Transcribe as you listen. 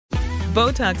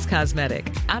Botox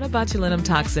Cosmetic, out of botulinum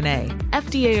toxin A,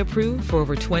 FDA approved for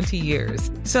over 20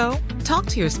 years. So, talk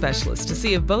to your specialist to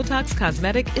see if Botox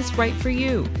Cosmetic is right for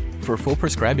you. For full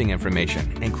prescribing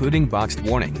information, including boxed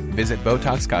warning, visit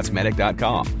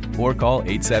BotoxCosmetic.com or call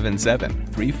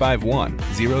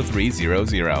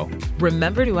 877-351-0300.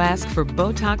 Remember to ask for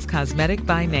Botox Cosmetic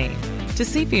by name. To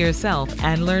see for yourself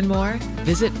and learn more,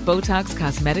 visit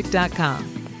BotoxCosmetic.com.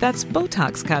 That's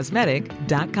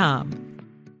BotoxCosmetic.com.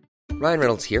 Ryan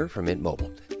Reynolds here from Mint Mobile.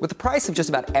 With the price of just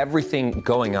about everything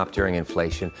going up during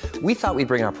inflation, we thought we'd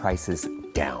bring our prices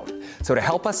down. So to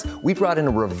help us, we brought in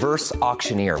a reverse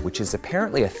auctioneer, which is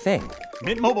apparently a thing.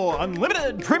 Mint Mobile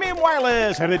Unlimited Premium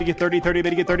Wireless. How to get 30, 30,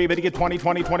 bit to get 30, bit to get 20,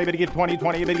 20, 20, bit to get 20,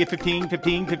 20, bit to get 15,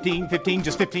 15, 15, 15,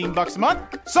 just $15 a month?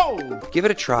 Sold! Give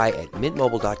it a try at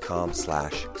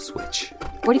mintmobile.com/switch.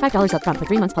 $45 up front for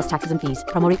 3 months plus taxes and fees.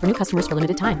 Promo rate for new customers for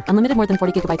limited time. Unlimited more than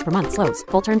 40 gigabytes per month. Slows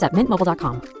full terms at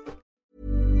mintmobile.com.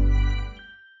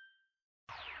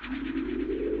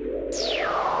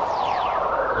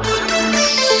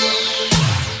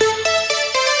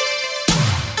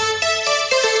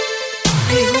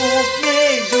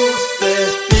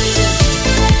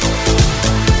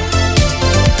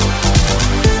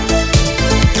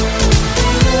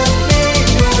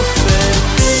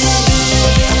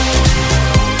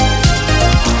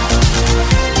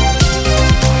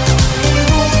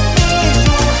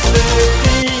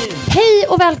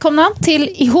 Välkomna till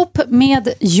Ihop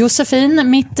med Josefin.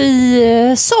 Mitt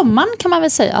i sommaren kan man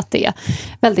väl säga att det är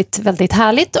väldigt, väldigt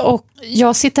härligt. Och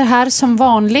jag sitter här som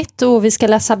vanligt och vi ska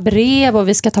läsa brev och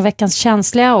vi ska ta veckans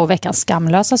känsliga och veckans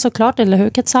skamlösa såklart, eller hur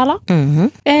Ketsala?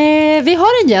 Vi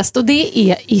har en gäst och det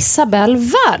är Isabel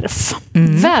Warf.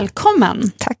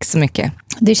 Välkommen! Tack så mycket.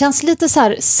 Det känns lite så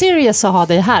här serious att ha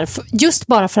dig här, just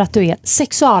bara för att du är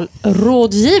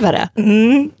sexualrådgivare.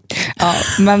 Ja,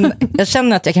 men jag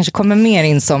känner att jag kanske kommer mer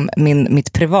in som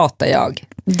mitt privata jag.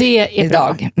 Det är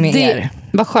idag, bra. Det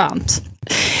var skönt.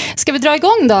 Ska vi dra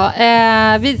igång då?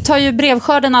 Vi tar ju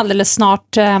brevskörden alldeles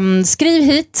snart. Skriv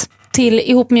hit till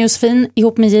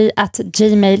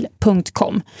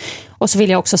ihopmedjosefin@gmail.com. Och så vill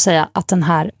jag också säga att den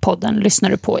här podden lyssnar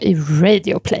du på i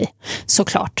Radio Play,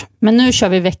 såklart. Men nu kör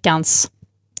vi veckans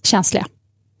känsliga.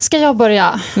 Ska jag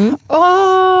börja?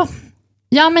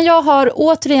 Ja, men jag har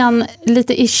återigen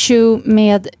lite issue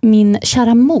med min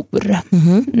kära mor.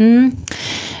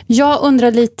 Jag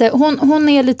undrar lite, hon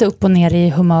är lite upp och ner i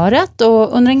humöret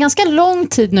och under en ganska lång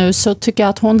tid nu så tycker jag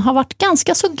att hon har varit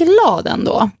ganska så glad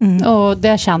ändå. Och det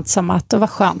har känts som att det var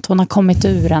skönt, hon har kommit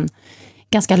ur en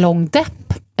ganska lång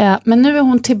depp. Men nu är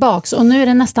hon tillbaks och nu är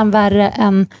det nästan värre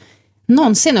än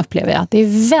någonsin, upplever jag. Det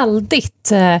är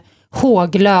väldigt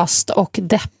håglöst och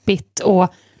deppigt och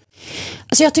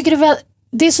alltså jag tycker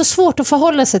det är så svårt att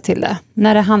förhålla sig till det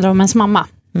när det handlar om ens mamma.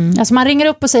 Alltså man ringer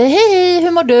upp och säger hej,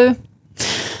 hur mår du?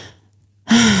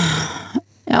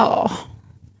 Ja,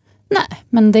 nej,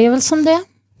 men det är väl som det.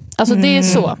 Alltså det är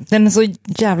så. Den är så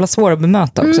jävla svår att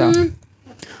bemöta också.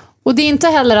 Och det är inte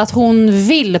heller att hon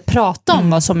vill prata om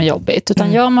vad som är jobbigt.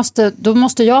 Utan då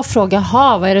måste jag fråga,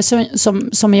 vad är det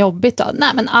som är jobbigt då? Nej,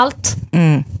 men allt.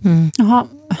 Jaha.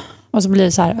 Och så blir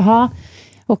det så här,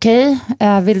 okej,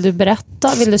 vill du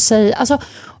berätta? Vill du säga? Alltså,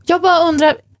 jag bara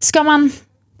undrar, ska man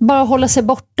bara hålla sig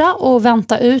borta och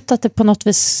vänta ut att det på något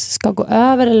vis ska gå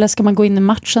över? Eller ska man gå in i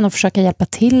matchen och försöka hjälpa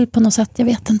till på något sätt? Jag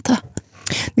vet inte.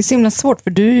 Det är så himla svårt,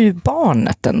 för du är ju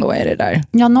barnet ändå, är det där.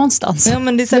 Ja, någonstans. Ja,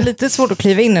 men det är så lite svårt att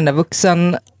kliva in i den där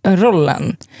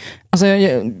vuxenrollen. Alltså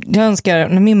jag önskar,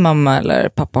 när min mamma eller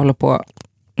pappa håller på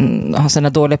har sina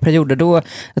dåliga perioder, då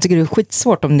jag tycker det är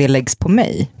skitsvårt om det läggs på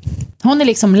mig. Hon är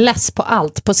liksom less på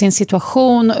allt, på sin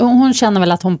situation. Hon känner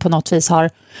väl att hon på något vis har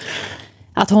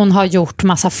gjort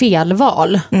massa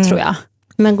felval, tror jag.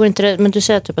 Men går inte det, men du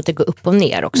säger typ att det går upp och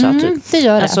ner också. Att det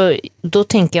gör det. Alltså, då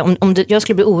tänker jag, jag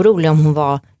skulle bli orolig om hon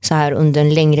var så här under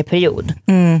en längre period.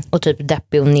 Och typ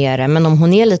deppig och nere. Men om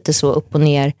hon är lite så upp och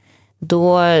ner,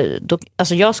 då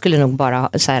alltså jag skulle nog bara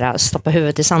så här, stoppa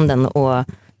huvudet i sanden och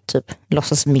typ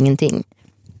låtsas som ingenting.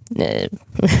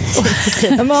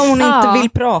 Men om hon inte vill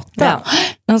prata.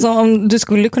 Alltså, om du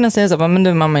skulle kunna säga så här, men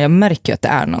du mamma, jag märker att det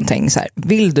är någonting så här.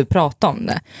 Vill du prata om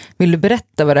det? Vill du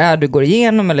berätta vad det är du går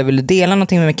igenom? Eller vill du dela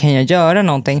någonting med mig? Kan jag göra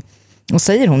någonting? Och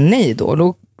säger hon nej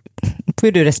då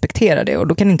får du respektera det. Och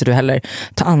då kan inte du heller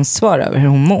ta ansvar över hur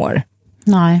hon mår.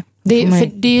 Nej. Det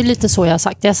är ju lite så jag har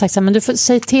sagt. Jag har sagt så här, men du får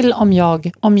säga till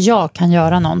om jag kan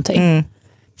göra någonting.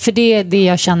 För det är det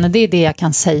jag känner, det är det jag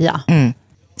kan säga.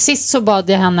 Sist så bad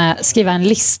jag henne skriva en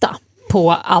lista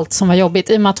på allt som var jobbigt.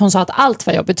 I och med att hon sa att allt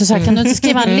var jobbigt. Så sa jag, kan du inte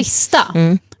skriva en lista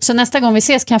Så nästa gång vi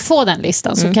ses kan jag få den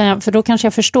listan. Så kan jag, för då kanske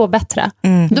jag förstår bättre.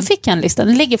 Då fick jag en lista.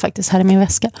 Den ligger faktiskt här i min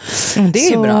väska. Det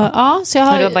är så, bra. Ja, så jag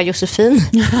har... Det var bara Josefin.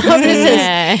 Ja, precis.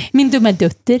 Min dumma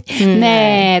dotter.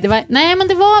 Men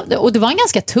det var en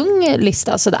ganska tung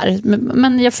lista sådär.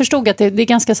 Men jag förstod att det är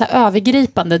ganska så här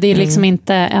övergripande. Det är liksom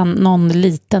inte någon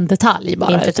liten detalj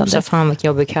bara. Inte typ så fan vad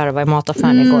jobbig karva i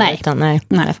mataffären igår.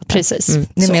 Nej, precis.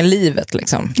 Det är mer livet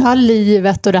liksom. Ja,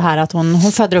 livet och det här att hon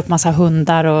föder upp massa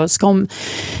hundar och ska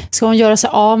hon göra sig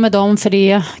av med dem för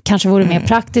det kanske vore mer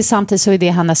praktiskt. Samtidigt så är det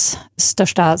hennes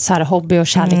största så här, hobby och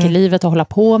kärlek i livet att hålla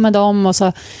på med dem. Och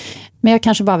så, men jag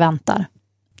kanske bara väntar.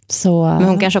 Så, men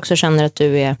hon kanske också känner att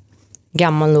du är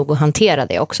gammal nog att hantera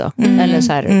det också. Eller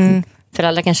så här, för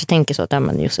alla kanske tänker så att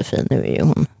men Josefin, nu är ju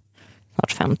hon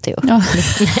snart 50 år. Ja.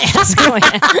 Nej, jag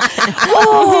skojar.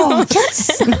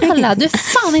 Katsala, du är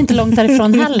fan inte långt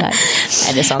därifrån heller.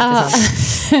 Nej, det är sant.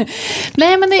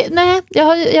 Jag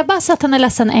har bara sett henne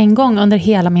ledsen en gång under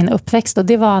hela min uppväxt. Och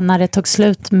det var när det tog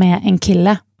slut med en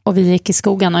kille. Och vi gick i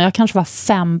skogen och jag kanske var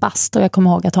 5 bast. Och jag kommer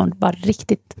ihåg att hon var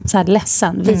riktigt så här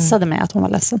ledsen. Visade mig att hon var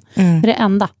ledsen. Det är det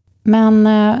enda.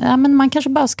 Men man kanske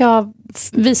bara ska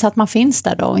visa att man finns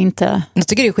där då och inte... Jag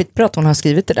tycker det är skitbra att hon har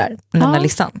skrivit det där, den här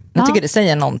listan. Jag tycker det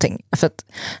säger någonting. För att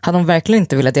hade hon verkligen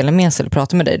inte velat dela med sig eller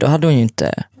prata med dig, då hade hon ju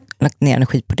inte lagt ner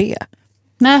energi på det.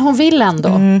 Nej, hon vill ändå.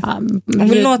 Hon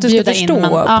vill nog att du ska förstå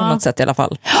på något sätt i alla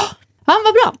fall. Ja,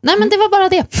 vad bra. Nej, men det var bara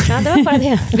det. Ja, det var bara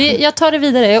det. Jag tar det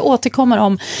vidare. Jag återkommer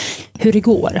om hur det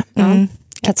går.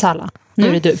 Katsala, nu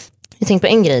är det du. Jag tänkte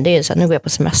på en grej, det är ju så att nu går jag på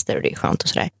semester och det är skönt och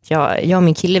sådär. Jag och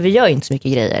min kille, vi gör ju inte så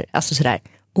mycket grejer. Alltså sådär,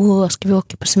 ska vi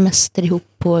åka på semester ihop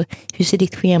och hur ser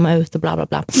ditt schema ut och bla bla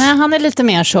bla. Nej, han är lite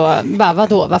mer så,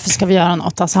 vadå, varför ska vi göra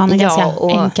något? Alltså han är ganska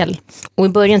enkel. Och i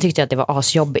början tyckte jag att det var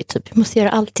asjobbigt. Typ, vi måste göra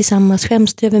allt tillsammans,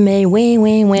 skäms du över mig?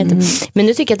 Men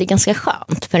nu tycker jag att det är ganska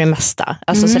skönt för det mesta.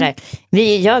 Alltså sådär,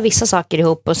 vi gör vissa saker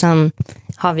ihop och sen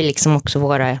har vi liksom också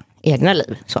våra egna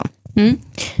liv. Så.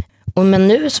 Men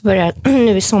nu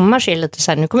nu i sommar så är det lite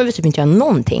så här, nu kommer vi typ inte göra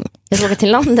någonting. Jag ska åka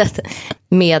till landet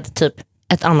med typ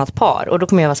ett annat par och då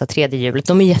kommer jag vara så här 3:e hjulet.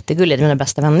 De är jättegulliga, de är mina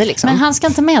bästa vänner liksom. Men han ska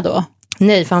inte med då?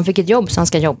 Nej, för han fick ett jobb så han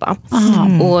ska jobba.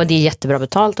 Och det är jättebra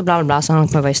betalt och bla bla bla, så han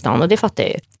kommer vara i stan och det fattar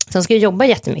jag ju. Så han ska jobba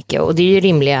jättemycket och det är ju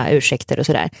rimliga ursäkter och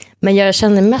sådär. Men jag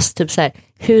känner mest typ så här,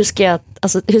 hur ska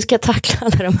jag tackla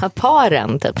alla de här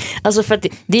paren typ? Alltså för att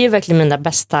det är ju verkligen mina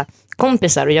bästa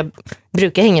kompisar och jag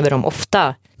brukar hänga med dem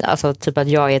ofta. Alltså typ att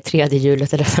jag är 3:e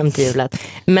hjulet eller 5:e hjulet.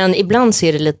 Men ibland så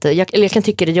är det lite, jag kan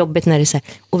tycka det är jobbigt när det är så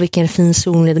här, vilken fin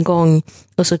solnedgång.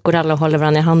 Och så går alla och håller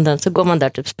varandra i handen. Så går man där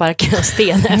typ sparkar en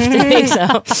sten efter liksom.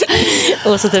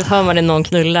 Och så typ hör man det någon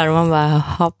knullar och man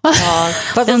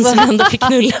bara, den som ändå fick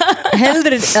knulla.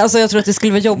 Hellre, alltså jag tror att det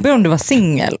skulle vara jobbigt om du var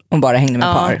singel och bara hängde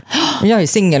med par. Jag är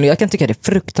singel och jag kan tycka det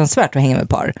är fruktansvärt att hänga med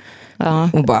par.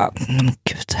 Och bara, men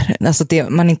gud, alltså det,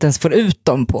 man inte ens får ut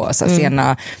dem på så här,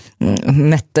 sena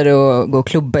nätter och gå och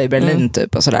klubba i Berlin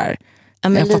typ och sådär. Ja,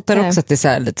 jag fattar också att det är så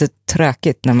här, lite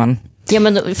tråkigt när man... Ja,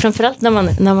 men framförallt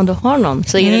när man då har någon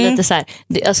så är det lite så här,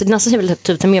 alltså det nästan är väl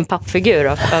typ ta med en pappfigur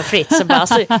av Fritz så bara,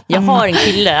 alltså, jag har en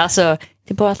kille, alltså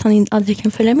det är bara att han aldrig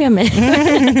kan följa med mig.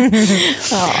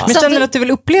 Men känner du att du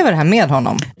vill uppleva det här med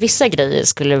honom? Vissa grejer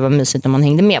skulle vara mysigt om man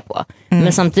hängde med på.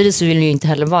 Men samtidigt så vill ju inte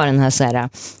heller vara den här så här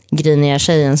griniga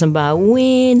tjejen som bara,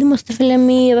 du måste följa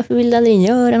med, varför vill du aldrig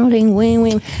göra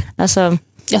någonting? Alltså...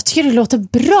 Jag tycker det låter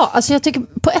bra. Alltså jag tycker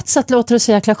på ett sätt låter det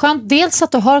så jäkla skönt. Dels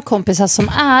att du har kompisar som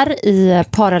är i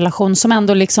parrelation som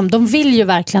ändå liksom, de vill ju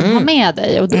verkligen ha med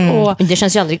dig. Och det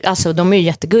känns ju aldrig, alltså de är ju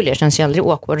jättegulliga, det känns ju aldrig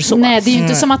awkward så. Nej, det är ju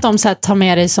inte som att de så här, tar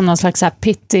med dig som någon slags så här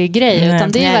pitty-grej.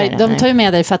 Utan det är de tar ju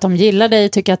med dig för att de gillar dig,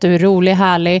 tycker att du är rolig,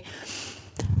 härlig.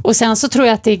 Och sen så tror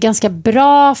jag att det är ganska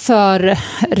bra för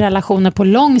relationer på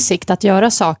lång sikt att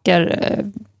göra saker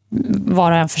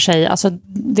var och en för sig. Alltså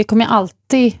det kommer jag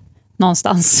alltid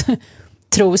någonstans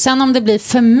tro. Sen om det blir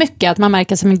för mycket att man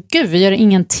märker som en gud, vi gör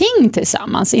ingenting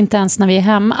tillsammans, inte ens när vi är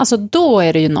hemma, alltså då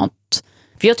är det ju något.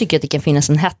 För jag tycker att det kan finnas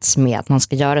en hets med att man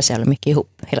ska göra så jävla mycket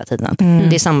ihop hela tiden.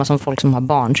 Det är samma som folk som har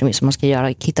barn som man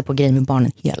ska hitta på grejer med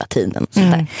barnen hela tiden och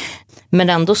sånt där. Men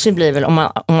ändå så blir det väl om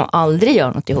man aldrig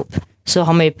gör något ihop så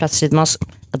har man ju plötsligt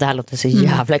det här låter så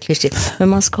jävla klyschigt, men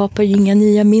man skapar ju inga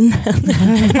nya minnen.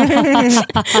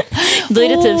 Då är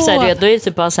det typ så här, då är det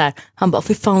typ bara så här, han bara,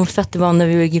 fy fan vad fett det var när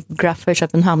vi var i Graffa i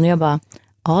Köpenhamn och jag bara,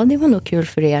 ja det var nog kul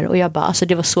för er och jag bara, alltså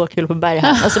det var så kul på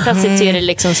Berghamn. Alltså plötsligt ser det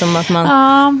liksom som att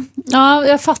man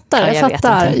jag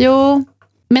fattar. Jo,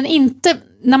 men inte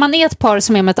när man är ett par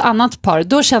som är med ett annat par,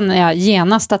 då känner jag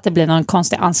genast att det blir någon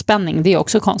konstig anspänning. Det är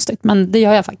också konstigt, men det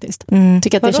gör jag faktiskt.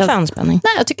 Tycker att det känns, anspänning?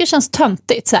 Nej, jag tycker det känns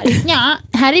töntigt. Så här, ja,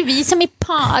 här är vi som är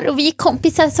par och vi är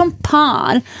kompisar som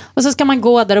par. Och så ska man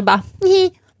gå där och bara...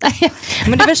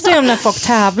 Men det värsta är när folk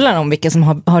tävlar om vilka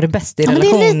som har det bäst i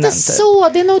relationen. Men det är lite så,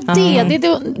 det är nog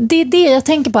det är det jag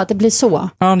tänker på, att det blir så.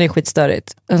 Ja, det är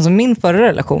skitstörigt. Alltså min förra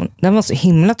relation, den var så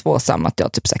himla tvåsam att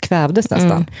jag typ så här kvävdes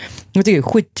nästan. Jag tycker det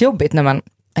är skitjobbigt när man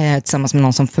är tillsammans med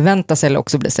någon som förväntar sig eller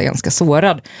också blir så ganska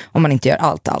sårad om man inte gör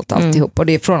alltihop. Och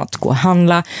det är från att gå och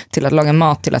handla till att laga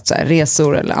mat till att så här,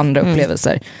 resor eller andra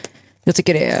upplevelser. Jag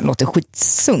tycker det låter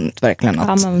skitsunt verkligen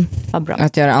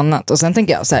att göra annat. Och sen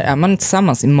tänker jag så här, är man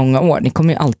tillsammans i många år, ni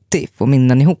kommer ju alltid få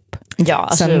minnen ihop. Ja,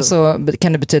 alltså... Sen så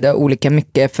kan det betyda olika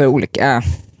mycket för olika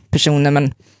personer,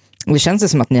 men det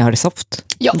känns som att ni har det soft.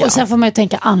 Ja, och sen får man ju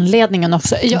tänka anledningen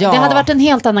också. Det hade varit en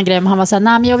helt annan grej om han var så här,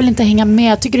 nej men jag vill inte hänga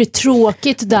med, jag tycker det är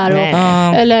tråkigt där.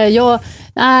 Eller jag...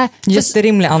 Nej,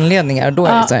 jätterimliga anledningar, då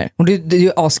är det så här. Och det är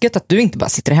ju asket att du inte bara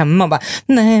sitter hemma och bara,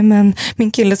 nej men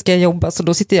min kille ska jobba så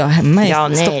då sitter jag hemma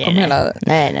i Stockholm hela.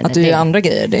 Nej, att du gör andra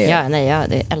grejer.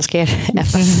 Det älskar er.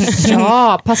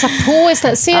 Ja, passa på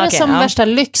istället. Se det som värsta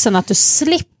lyxen att du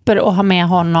slipper att ha med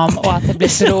honom och att det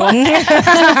blir bråk. Nej,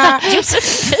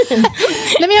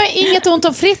 men jag har inget ont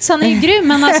om Fritz, han är ju grym,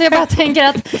 men alltså jag bara tänker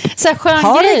att så här skön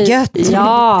ha grej. Det gött.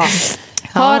 Ja.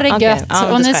 Ha det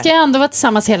gött. Och ni ska ju ändå vara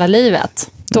tillsammans hela livet.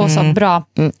 Då så, bra.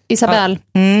 Isabel,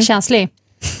 känslig.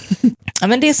 Ja,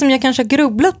 men det som jag kanske har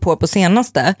grubblat på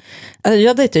senaste, alltså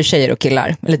jag dejtar tjejer och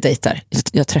killar, eller dejtar,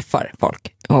 jag träffar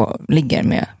folk och ligger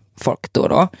med folk då och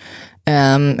då.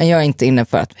 Men jag är inte inne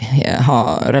för att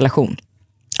ha relation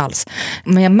alls.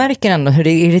 Men jag märker ändå hur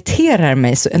det irriterar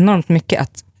mig så enormt mycket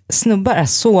att snubbar är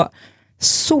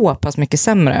så pass mycket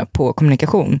sämre på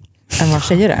kommunikation än vad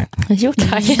tjejer är. Jo,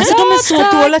 tack. Alltså, de är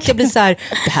så dåliga att jag blir så här,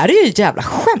 det här är ju ett jävla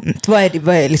skämt. Vad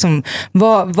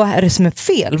är det som är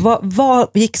fel? Vad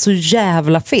gick så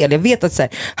jävla fel? Jag vet att det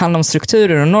handlar om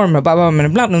strukturer och normer, men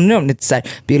ibland undrar jag om det är så här,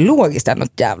 biologiskt är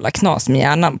något jävla knas med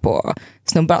hjärnan på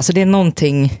snubbar. Alltså det är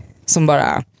någonting som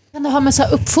bara... Kan det ha med så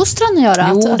här uppfostran att göra?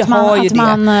 Jo, det har ju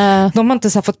det. De har inte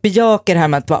så här fått bejaka det här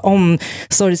med att vara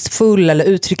omsorgsfull eller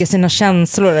uttrycka sina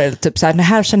känslor eller typ så här, det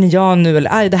här känner jag nu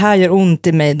eller aj, det här gör ont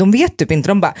i mig. De vet typ inte,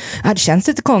 de bara, det känns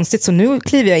lite konstigt så nu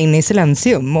kliver jag in i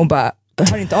silensium och bara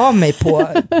hör inte av mig på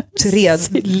 3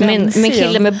 men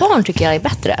killar med barn tycker jag är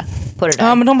bättre på det där.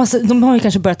 Ja, men de har ju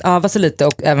kanske börjat öva sig lite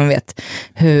och även vet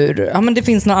hur, ja men det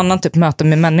finns någon annan typ möte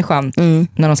med människan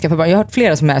när de skaffar barn. Jag har hört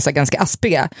flera som är så här ganska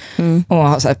aspiga och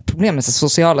har så här problem med så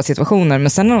sociala situationer, men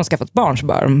sen när de skaffat barn så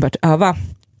bara de börjat öva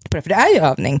på det, för det är ju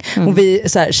övning. Och vi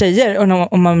så här, tjejer,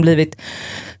 om man blivit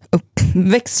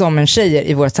uppväxt som en tjejer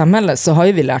i vårt samhälle så har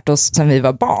ju vi lärt oss sen vi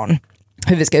var barn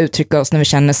hur vi ska uttrycka oss när vi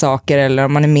känner saker eller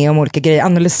om man är med om olika grejer,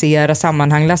 analysera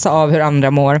sammanhang, läsa av hur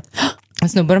andra mår.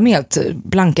 Snubbar de helt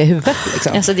blanka i huvudet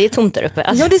liksom. Alltså det är tomt där uppe.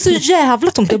 Alltså. Ja, det är så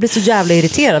jävla tomt. Jag blir så jävla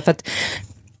irriterad för att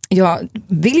jag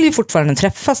vill ju fortfarande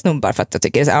träffa snubbar för att jag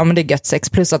tycker men det är gött sex,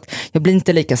 plus att jag blir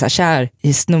inte lika så här kär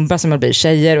i snubbar som jag blir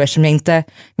tjejer, och eftersom jag inte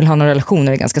vill ha några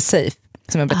relationer är ganska safe.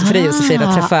 Som är bättre för dig och Sofia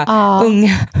att träffa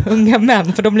unga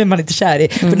män, för de blir man inte kär i.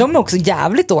 För de är också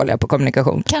jävligt dåliga på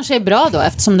kommunikation. Kanske är bra då,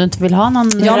 eftersom du inte vill ha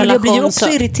någon relation. Men jag blir ju också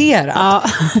irriterad.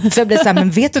 För jag blir så här,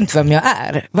 men vet du inte vem jag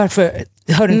är? Varför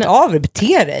hör du inte av dig,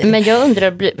 bete dig? Men jag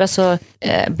undrar,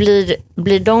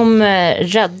 blir de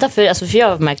rädda för jag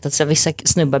har märkt att vissa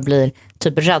snubbar blir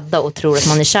typ rädda och tror att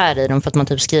man är kär i dem för att man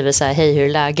typ skriver så här, hej hur är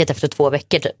läget efter 2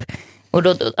 veckor typ. Och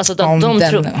då, alltså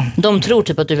de tror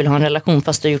typ att du vill ha en relation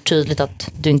fast du har gjort tydligt att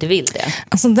du inte vill det.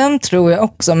 Alltså den tror jag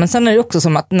också. Men sen är det också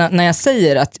som att när jag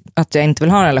säger att jag inte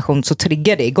vill ha en relation så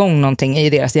triggar det igång någonting i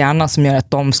deras hjärna som gör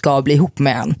att de ska bli ihop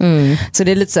med en. Så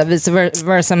det är lite så här vice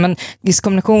versa. Men just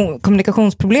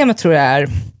kommunikationsproblemet tror jag är...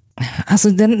 Alltså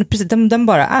den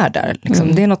bara är där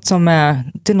liksom. Det är något som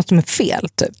är fel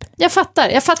typ. Jag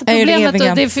fattar problemet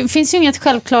och det finns ju inget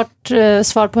självklart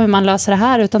svar på hur man löser det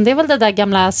här, utan det är väl det där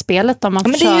gamla spelet om man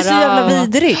får men det är ju så jävla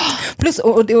vidrigt. Plus,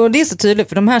 och det är så tydligt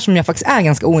för de här som jag faktiskt är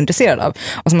ganska ointresserad av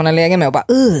och som man har legat med och bara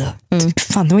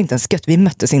fan det var inte ens gött, vi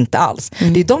möttes inte alls.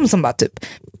 Det är de som bara typ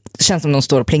känns som de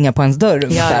står och plingar på ens dörr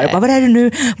ungefär. Och bara, vad är det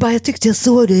nu? Bara, jag tyckte jag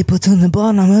såg dig på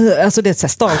tunnelbanan. Alltså det är så här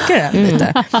stalkar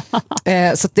lite.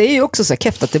 Så det är ju också så här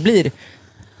keft att det blir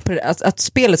att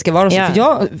spelet ska vara så.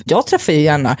 För jag träffar ju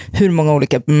gärna hur många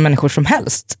olika människor som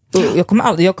helst jag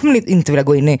kommer inte vilja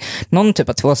gå in i någon typ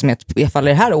av två som jag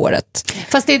faller det här året.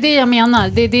 Fast det är det jag menar.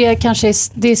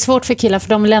 Det är svårt för killar, för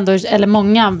de vill ändå, eller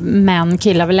många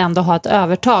killar vill ändå ha ett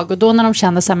övertag. Och då när de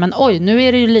känner så här, men oj, nu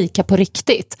är det ju lika på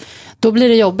riktigt. Då blir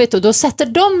det jobbigt och då sätter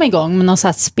de igång med något så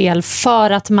här spel för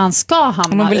att man ska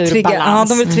hamna ur balans.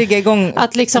 Ja, de vill trigga igång.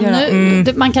 Att liksom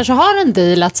man kanske har en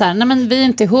deal att så här, nej men vi är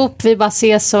inte ihop, vi bara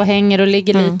ses och hänger och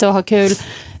ligger lite och har kul.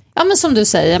 Ja, men som du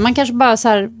säger, man kanske bara så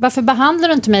här, varför behandlar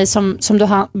du inte mig som du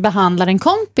behandlar en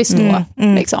kompis då?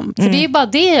 Liksom? För det är ju bara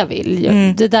det jag vill.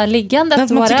 Det där liggandet. Att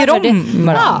man tycker om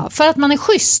ja, för att man är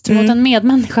schysst mot en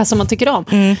medmänniska som man tycker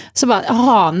om. Så bara,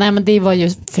 jaha, nej men det var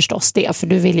ju förstås det. För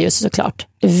du vill ju såklart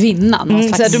vinna.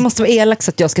 Så här, du måste vara elak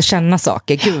så att jag ska känna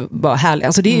saker. Gud, vad härligt.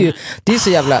 Alltså, det är ju så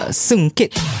jävla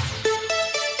sunkigt.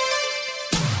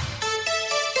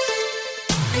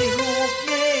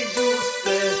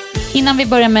 Innan vi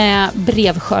börjar med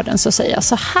brevskörden så säger jag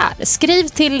så här. Skriv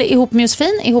till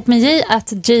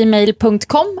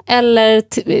ihopmedjosefin@gmail.com eller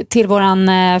till våran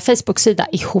Facebook-sida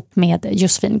ihop med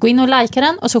Josefin. Gå in och likea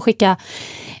den och så skicka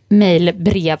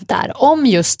mejlbrev där om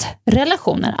just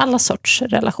relationer, alla sorts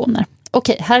relationer.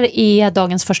 Okej, här är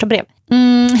dagens första brev.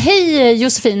 Hej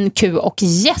Josefin Q och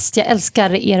gäst, jag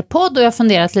älskar er podd och jag har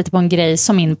funderat lite på en grej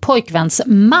som min pojkväns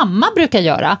mamma brukar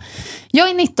göra. Jag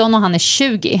är 19 och han är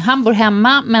 20. Han bor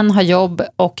hemma men har jobb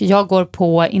och jag går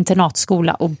på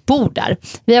internatskola och bor där.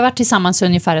 Vi har varit tillsammans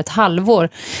ungefär ett halvår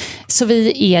så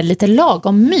vi är lite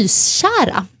lagom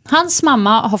myskära. Hans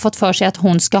mamma har fått för sig att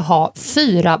hon ska ha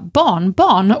 4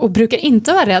 barnbarn och brukar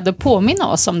inte vara rädd att påminna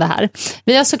oss om det här.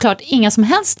 Vi har såklart inga som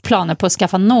helst planer på att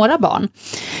skaffa några barn.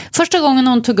 Första gången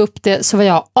hon tog upp det så var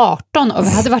jag 18 och vi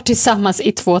hade varit tillsammans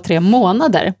i 2-3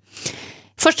 månader.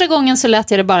 Första gången så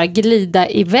lät jag det bara glida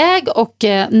iväg och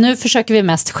nu försöker vi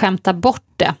mest skämta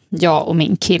bort det, jag och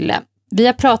min kille. Vi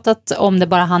har pratat om det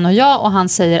bara han och jag och han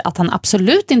säger att han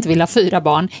absolut inte vill ha 4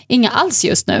 barn, inga alls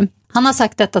just nu. Han har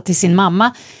sagt detta till sin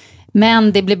mamma,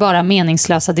 men det blir bara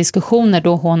meningslösa diskussioner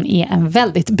då hon är en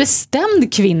väldigt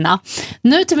bestämd kvinna.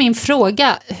 Nu till min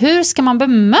fråga, hur ska man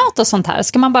bemöta sånt här?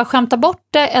 Ska man bara skämta bort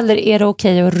det eller är det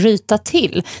okej att ryta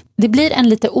till? Det blir en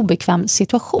lite obekväm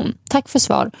situation. Tack för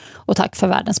svar och tack för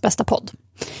världens bästa podd.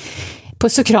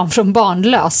 Puss och kram från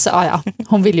barnlös. Ja,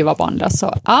 hon vill ju vara barnlös.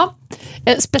 Så. Ja.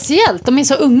 Speciellt, de är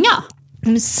så unga.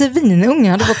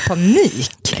 Svinunga, hade fått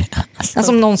panik.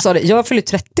 Alltså om någon sa det, jag fyller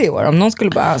 30 år. Om någon skulle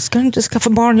bara, ska du inte skaffa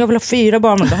barn? Jag vill ha 4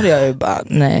 barn. Då hade jag ju bara,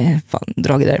 nej, fan,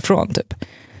 dragit därifrån typ.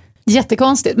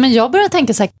 Jättekonstigt. Men jag börjar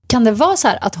tänka så här, kan det vara så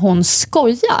här att hon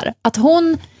skojar? Att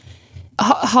hon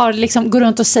har liksom går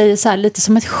runt och säger så här lite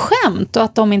som ett skämt och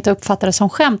att de inte uppfattar det som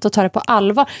skämt och tar det på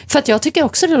allvar. För att jag tycker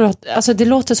också det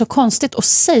låter så konstigt att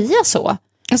säga så.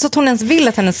 Alltså att hon ens vill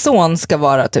att hennes son ska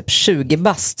vara typ 20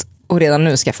 bast och redan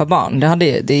nu skaffa barn. Det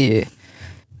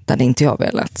hade inte jag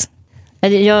velat.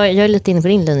 Jag är lite inne på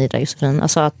din linje där, Josefin.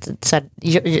 Alltså att så här,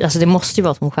 alltså det måste ju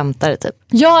vara att hon skämtar typ.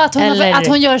 Ja, att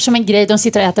hon gör som en grej. De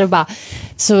sitter och äter och bara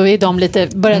så är de lite,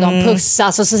 börjar de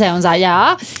pussas och så säger hon så här,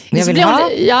 ja. Så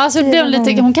blir hon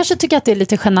lite, hon kanske tycker att det är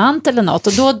lite genant eller något.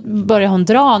 Och då börjar hon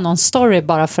dra någon story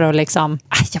bara för att liksom,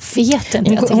 jag vet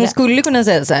inte. Hon skulle kunna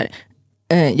säga så här,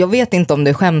 jag vet inte om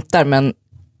du skämtar men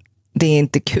det är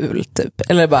inte kul typ.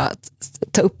 Eller bara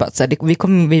ta upp att så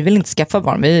här, vi vill inte skaffa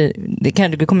barn.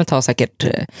 Det kommer ta säkert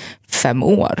 5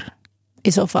 år.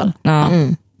 I så fall. Ja.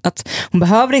 Att hon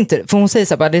behöver inte, för hon säger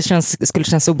så här, bara, det skulle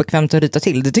kännas obekvämt att ryta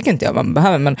till. Det tycker inte jag man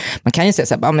behöver. Men man kan ju säga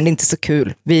så här, men det är inte så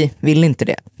kul. Vi vill inte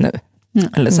det nu.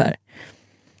 Eller så här.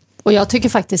 Och jag tycker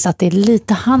faktiskt att det är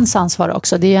lite hans ansvar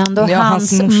också. Det är ju ändå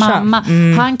hans mamma.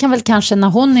 Han kan väl kanske när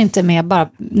hon inte är med bara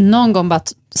någon gång bara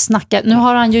snacka. Nu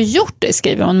har han ju gjort det,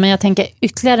 skriver hon. Men jag tänker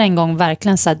ytterligare en gång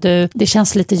verkligen så här, det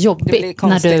känns lite jobbigt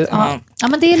när du... Ja,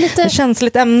 men det är lite... Det känns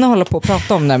lite ämne att hålla på och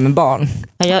prata om det med barn.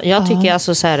 Jag tycker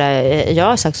alltså så här, jag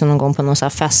har sagt så någon gång på någon så här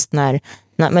fest när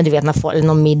men du vet när folk,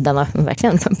 någon middag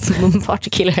verkligen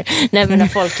partykillar. Nej, men när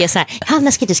folk är så här,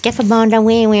 Hanna ska du skaffa barn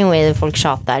där, folk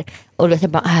tjatar. Och du vet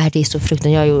jag bara, det är så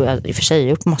fruktansvärt. Jag har ju i och för sig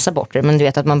gjort massa bort det, men du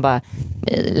vet att man bara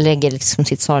lägger liksom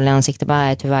sitt sorgliga ansikte,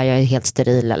 bara tyvärr jag är helt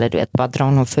steril, eller du vet bara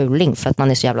dra någon fuling för att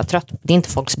man är så jävla trött. Det är inte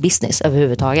folks business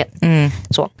överhuvudtaget.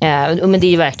 Så. Men det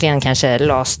är ju verkligen kanske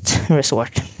last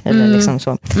resort eller liksom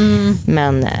så.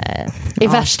 Men i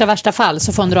värsta fall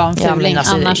så får hon dra en fuling,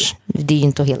 alltså, annars det är ju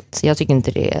inte helt, jag tycker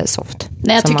inte det är soft.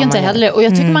 Nej, jag tycker inte heller. Och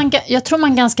jag tycker jag tror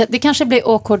man ganska, det kanske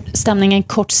blir awkward stämning en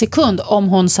kort sekund om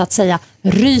hon så att säga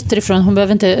ryter ifrån. Hon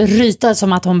behöver inte ryta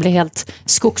som att hon blir helt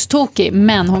skogstokig,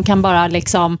 men hon kan bara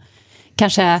liksom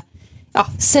kanske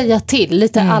säga till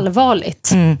lite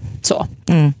allvarligt. Så,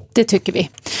 det tycker vi.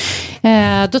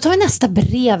 Då tar vi nästa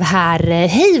brev här.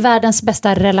 Hej, världens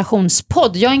bästa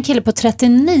relationspodd. Jag är en kille på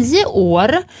 39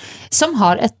 år som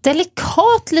har ett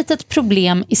delikat litet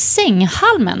problem i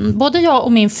sänghalmen. Både jag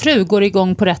och min fru går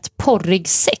igång på rätt porrig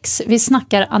sex. Vi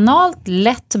snackar analt,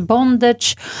 lätt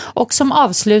bondage och som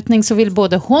avslutning så vill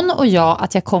både hon och jag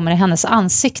att jag kommer i hennes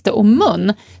ansikte och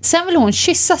mun. Sen vill hon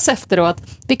kyssas efteråt,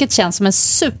 vilket känns som en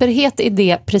superhet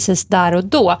idé precis där och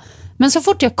då. Men så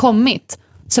fort jag kommit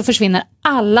så försvinner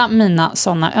alla mina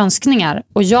sådana önskningar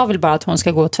och jag vill bara att hon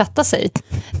ska gå och tvätta sig.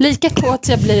 Lika kåt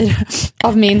jag blir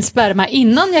av min sperma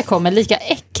innan jag kommer, lika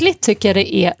äckligt tycker jag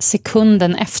det är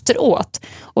sekunden efteråt.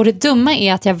 Och det dumma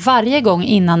är att jag varje gång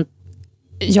innan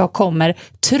jag kommer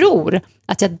tror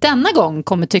att jag denna gång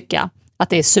kommer tycka att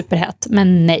det är superhett,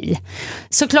 men nej.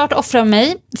 Såklart offrar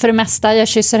mig för det mesta. Jag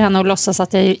kysser henne och låtsas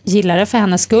att jag gillar det för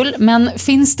hennes skull. Men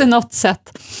finns det något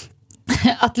sätt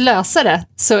att lösa det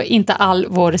så inte all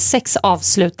vår sex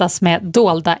avslutas med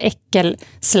dolda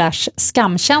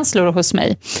äckel/skamkänslor hos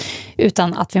mig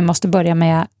utan att vi måste börja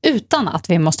med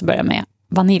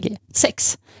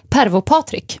vaniljsex? Pervo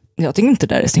Patrik. Jag tycker inte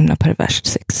det där är så himla perverst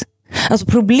sex. Alltså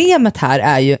problemet här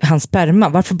är ju hans sperma.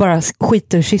 Varför bara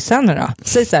skiter och kyssa henne då?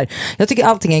 Säg så här, jag tycker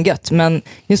allting är gött, men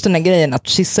just den här grejen att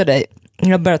kyssa dig, jag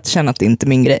har börjat känna att det inte är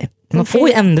min grej. Man får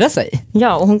ju ändra sig.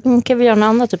 Ja, och hon kan väl göra något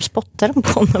annat, typ spotta den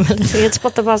på honom eller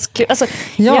spotta på hans kul. Alltså,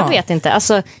 ja. Jag vet inte,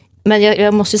 alltså, men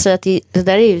jag måste ju säga att det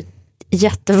där är ju ett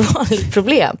jättevanligt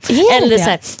problem. Eller så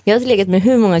här, jag har legat med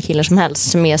hur många killar som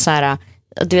helst som är så här,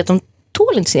 du vet, de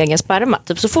tål inte sin egen sperma.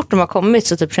 Typ så fort de har kommit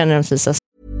så typ känner de sig så.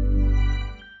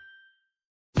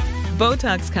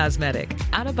 Botox Cosmetic,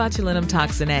 out of botulinum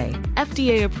toxin A,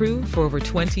 FDA approved for over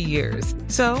 20 years.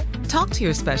 So, talk to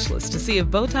your specialist to see if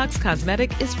Botox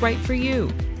Cosmetic is right for you.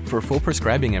 For full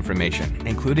prescribing information,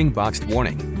 including boxed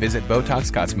warning, visit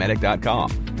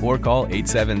BotoxCosmetic.com or call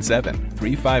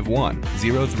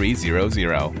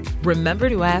 877-351-0300. Remember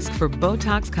to ask for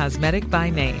Botox Cosmetic by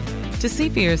name. To see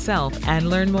for yourself and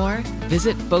learn more,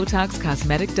 visit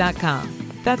BotoxCosmetic.com.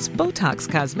 That's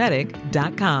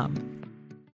BotoxCosmetic.com.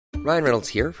 Ryan Reynolds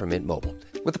here from Mint Mobile.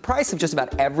 With the price of just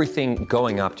about everything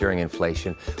going up during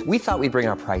inflation, we thought we'd bring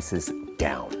our prices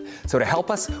down. So to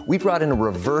help us, we brought in a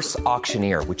reverse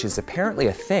auctioneer, which is apparently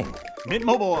a thing. Mint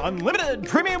Mobile Unlimited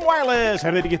Premium Wireless.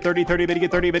 How to get 30, 30, bit to get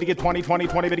 30, bit to get 20, 20,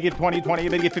 20, bit to get 20, 20,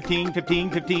 bit to get 15,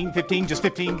 15, 15, 15, just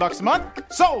 $15 a month?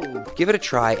 Sold! Give it a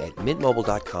try at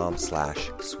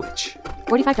mintmobile.com/switch.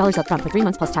 $45 up front for 3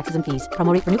 months plus taxes and fees.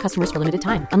 Promo rate for new customers for limited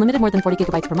time. Unlimited more than 40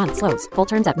 gigabytes per month. Slows full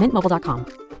terms at mintmobile.com.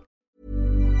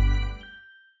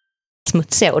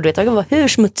 Smutsiga, och du vet, de kan vara hur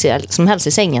smutsiga som helst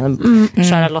i sängen och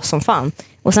köra loss som fan.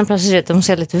 Och sen plötsligt de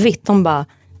ser lite vitt, de bara,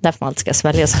 därför man alltid ska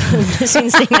svälja så det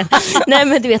syns ingen. Nej,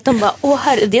 men du vet, de bara,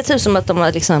 det är typ som att de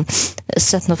har liksom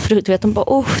sett något frukt, du vet, de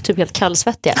bara, typ helt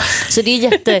kallsvettiga. Så det är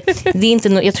det är inte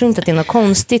jag tror inte att det är något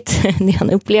konstigt det han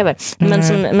upplever.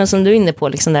 Men som du är inne på,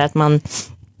 liksom där att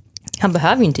han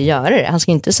behöver ju inte göra det. Han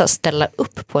ska inte så ställa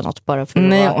upp på något bara för att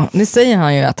Nej, det säger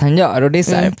han ju att han gör. Och det är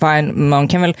så här, fine, man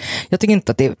kan väl, jag tycker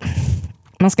inte att det,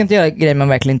 man ska inte göra grejer man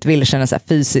verkligen inte vill känna så här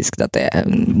fysiskt att det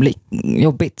blir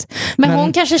jobbigt. Men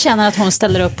hon kanske känner att hon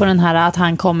ställer upp på den här att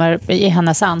han kommer i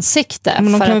hennes ansikte.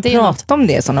 Men de för kan att väl prata om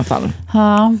det i sådana fall.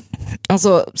 Ja.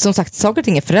 Alltså, som sagt, saker och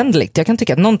ting är föränderligt. Jag kan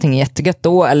tycka att någonting är jättegött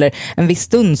då, eller en viss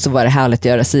stund så var det härligt att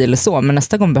göra sig eller så, men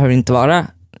nästa gång behöver det inte vara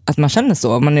att man känner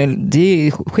så.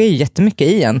 Det sker ju jättemycket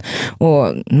i en.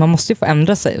 Och man måste ju få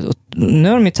ändra sig. Och nu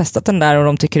har de ju testat den där och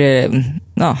de tycker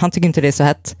han tycker inte det är så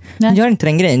hett. Han gör inte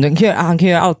den grejen. Han kan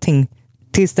göra allting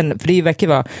tills den, för det verkar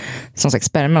vara som sagt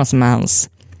sperman som är hans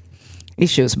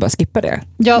issues, bara skippa det.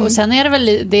 Ja, och sen är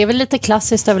det är väl lite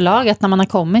klassiskt överlag att när man har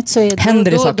kommit så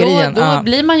händer det saker igen. Då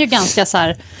blir man ju ganska så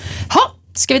här,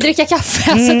 ska vi dricka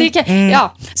kaffe? Alltså,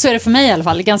 ja, så är det för mig i alla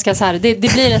fall. Ganska så här, det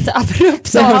blir ett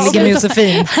abrupt avslut.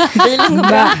 Josefin. Bilen går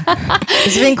bra.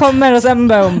 Josefin kommer och sen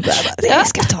bara, jag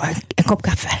ska ta en kopp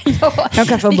kaffe. En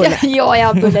kaffe och bullar. Ja, jag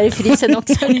har bullar i frysen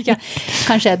också.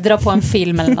 Kanske dra på en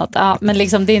film eller något. Ja, men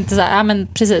liksom, det är inte så här, men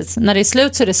precis. När det är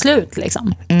slut så är det slut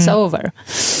liksom. It's over.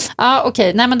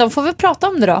 Okej. Nej, men de får väl prata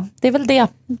om det då. Det är väl det.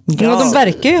 Ja, de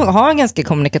verkar ju ha en ganska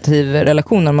kommunikativ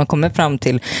relation när man kommer fram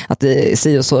till att det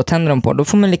si och så tänder de på. Då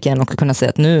får man lika gärna också kunna säga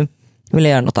att nu vill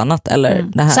jag göra något annat. Eller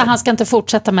det här. Så han ska inte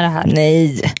fortsätta med det här?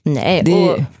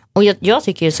 Nej. Och jag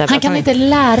tycker ju så här, han kan inte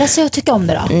lära sig att tycka om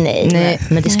det då? Nej.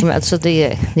 Men det ska man, alltså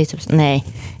det är typ, nej.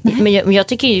 Men jag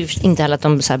tycker ju inte heller att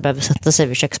de så här behöver sätta sig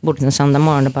vid köksbordet en söndag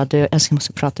morgon och bara, jag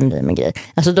måste prata med dig med grejer.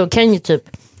 Alltså då kan ju typ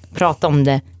prata om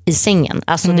det i sängen.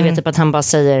 Alltså du vet typ att han bara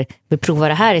säger, vi provar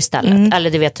det här istället.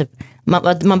 Eller du vet typ,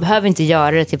 man behöver inte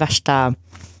göra det till värsta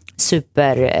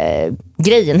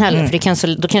supergrejen heller.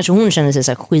 För då kanske hon känner sig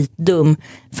så här skitdum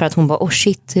för att hon bara,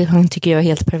 shit, han tycker jag är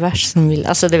helt pervers som vill.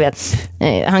 Alltså du vet,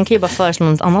 han kan ju bara föreslå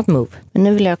något annat move. Men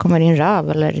nu vill jag komma i din röv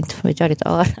eller inte får jag ditt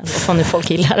öra. Vad fan nu folk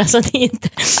gillar. Alltså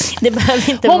det behöver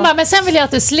inte hon bara, men sen vill jag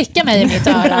att du slickar mig i mitt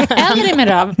öra eller i min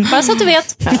röv. Bara så att du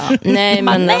vet. Ja, nej,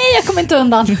 jag kommer inte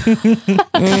undan.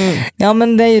 Ja,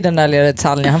 men det är ju den där lilla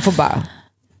detaljen. Han får bara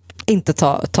inte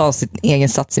ta sin egen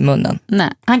sats i munnen. Nej,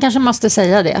 han kanske måste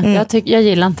säga det. Jag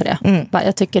gillar inte det.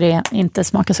 Jag tycker det inte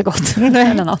smakar så gott.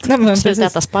 Eller något. Sluta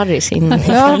äta sparris innan.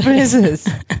 Ja, precis.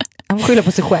 Han får skylla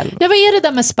på sig själv. Ja, vad är det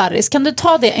där med sparris? Kan du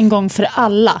ta det en gång för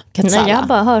alla? Nej, jag har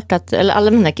bara hört att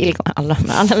alla mina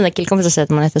killkompisar säger att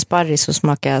man äter sparris så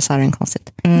smakar sarren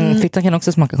konstigt. Fittan kan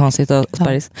också smaka konstigt av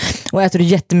sparris. Och äter du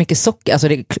jättemycket socker, alltså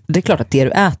det är klart att det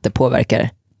du äter påverkar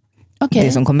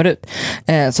det som kommer ut.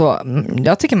 Så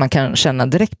jag tycker man kan känna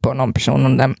direkt på någon person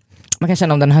om den. Man kan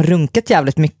känna om den har runkat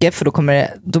jävligt mycket, för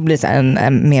då blir det så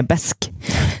en mer besk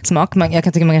smak. Jag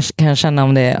kan tycka man kan känna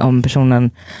om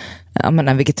personen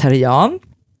är vegetarian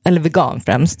eller vegan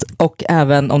främst, och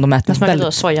även om de äter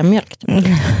väldigt sojamjölk.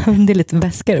 Det är lite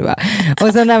beskare, va?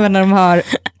 Och sen även när de har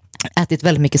ätit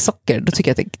väldigt mycket socker, då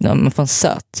tycker jag att man får en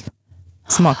söt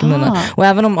smak i munnen. Och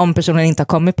även om personen inte har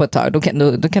kommit på ett tag,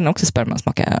 då kan också sperman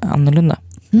smaka annorlunda.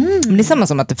 Men det är samma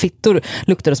som att fittor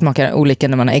luktar och smakar olika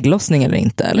när man har ägglossning eller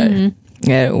inte,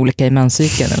 eller olika i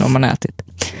menscykeln eller om man har ätit.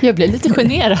 Jag blir lite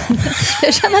generad.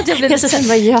 Jag känner att jag blir lite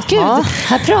såhär, gud,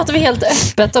 här pratar vi helt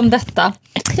öppet om detta.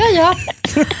 Ja.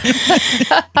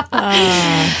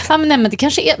 Men det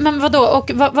kanske är, men vadå?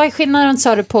 Och vad är skillnaden,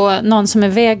 sa du, på någon som är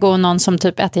vego och någon som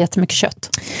typ äter jättemycket kött?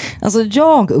 Alltså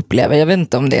jag vet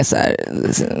inte om det är så här,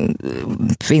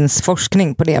 finns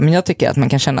forskning på det, men jag tycker att man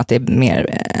kan känna att det är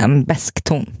mer en besk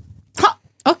ton.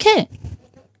 Okej.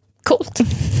 Coolt.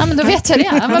 Ja, men då vet jag det.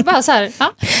 Jag var bara så här,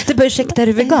 Du bör ursäkta, är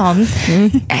du vegan?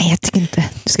 Nej, jag tycker inte.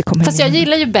 Du ska komma. Fast jag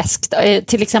gillar ju bäst,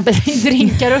 till exempel i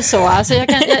drinkar och så. Alltså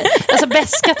alltså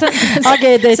bäskat.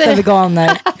 Okej, dejta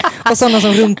veganer. Och sådana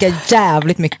som runkar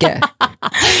jävligt mycket.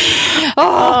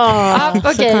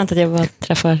 Så skönt att jag bara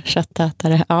träffar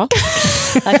köttätare. Ja.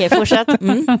 Okej, fortsätt.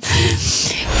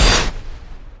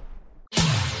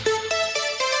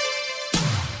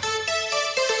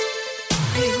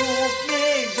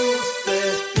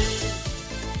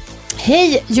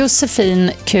 Hej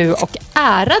Josefin Q och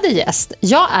ärade gäst.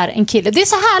 Jag är en kille. Det är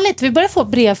så härligt. Vi börjar få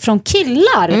brev från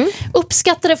killar.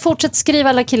 Uppskattar det. Fortsätt skriva,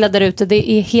 alla killar där ute.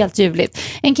 Det är helt ljuvligt.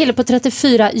 En kille på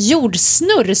 34,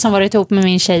 jordsnurr, som varit ihop med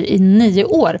min tjej i 9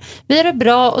 år. Vi är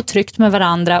bra och tryggt med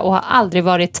varandra och har aldrig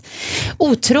varit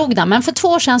otrogna. Men för 2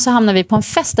 år sedan så hamnade vi på en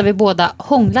fest där vi båda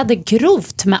hånglade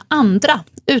grovt med andra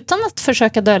utan att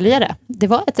försöka dölja det. Det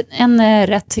var en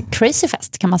rätt crazy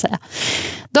fest, kan man säga.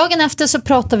 Dagen efter så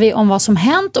pratade vi om vad som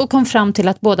hänt och kom fram till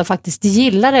att båda faktiskt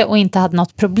gillade det och inte hade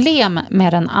något problem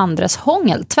med den andres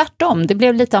hångel. Tvärtom, det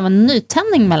blev lite av en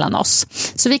nytändning mellan oss.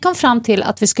 Så vi kom fram till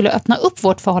att vi skulle öppna upp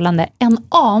vårt förhållande en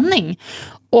aning.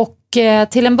 Och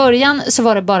till en början så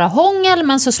var det bara hångel,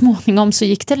 men så småningom så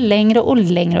gick det längre och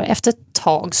längre, och efter ett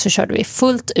tag så körde vi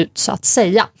fullt ut, så att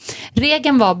säga.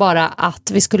 Regeln var bara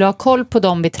att vi skulle ha koll på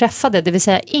dem vi träffade, det vill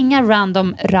säga inga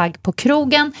random ragg på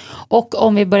krogen, och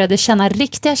om vi började känna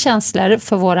riktiga känslor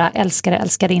för våra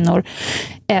älskarinnor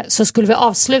så skulle vi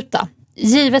avsluta.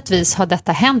 Givetvis har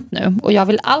detta hänt nu och jag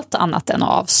vill allt annat än att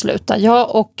avsluta.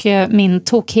 Jag och min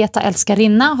tokheta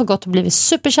älskarinna har gått och blivit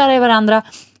superkära i varandra,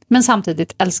 men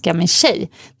samtidigt älskar jag min tjej.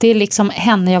 Det är liksom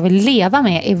henne jag vill leva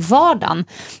med i vardagen.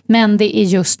 Men det är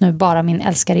just nu bara min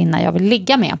älskarinna jag vill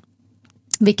ligga med.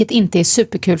 Vilket inte är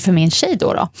superkul för min tjej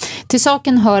då. Till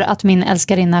saken hör att min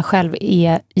älskarinna själv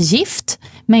är gift,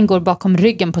 men går bakom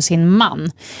ryggen på sin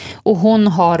man. Och hon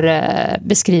har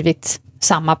beskrivit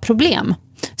samma problem.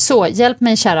 Så hjälp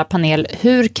mig, kära panel.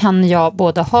 Hur kan jag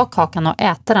både ha kakan och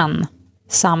äta den,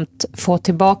 samt få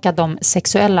tillbaka de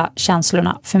sexuella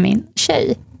känslorna för min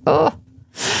tjej?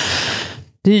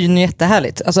 Det är ju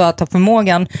jättehärligt. Alltså att ha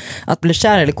förmågan att bli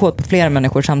kär eller kåt på flera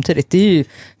människor samtidigt, det är ju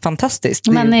fantastiskt.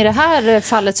 Men i det här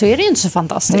fallet så är det ju inte så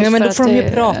fantastiskt. Ja, men då får de ju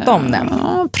prata om det.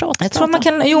 Jag tror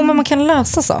att man kan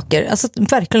lösa saker. Alltså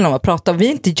verkligen om att prata. Vi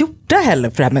är inte gjorda heller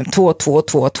för det här med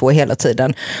 2 hela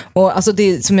tiden. Och alltså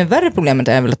det som är värre problemet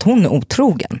är väl att hon är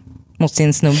otrogen mot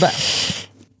sin snubbe.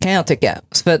 Kan jag tycka.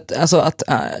 För att, alltså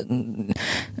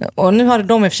och nu har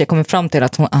de i och för sig kommit fram till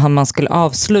att man skulle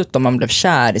avsluta om man blev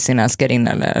kär i sin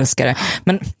älskarinna eller älskare.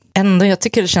 Men ändå, jag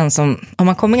tycker det känns som om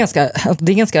man kommer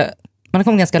man har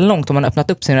kommit ganska långt om man har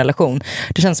öppnat upp sin relation.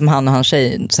 Det känns som han och hans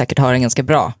tjej säkert har en ganska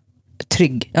bra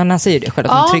trygg. Ja, han säger det själv,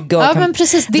 att de är trygga. Och men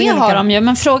precis det har de ju.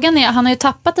 Men frågan är, han har ju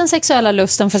tappat den sexuella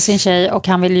lusten för sin tjej och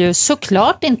han vill ju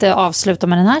såklart inte avsluta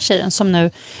med den här tjejen som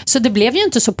nu. Så det blev ju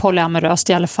inte så polyamoröst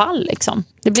i alla fall liksom.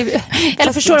 Det blev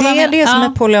eller förstår du vad jag menar? Det är det som är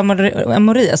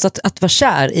polyamori, alltså att vara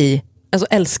kär i, alltså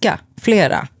älska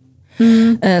flera.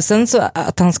 Sen så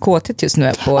att hans kåthet just nu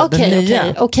är på den nya.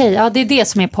 Okej, ja, det är det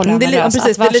som är polyamoröst.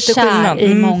 Att vara lite kär skillnad.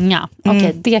 I många.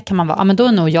 Okej, det kan man vara. Ja, men då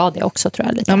är nog jag det också, tror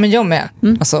jag. Lite. Ja, men jag med.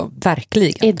 Alltså,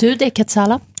 verkligen. Är du det,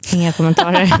 Katsala? Inga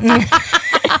kommentarer.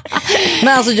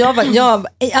 Men alltså, jag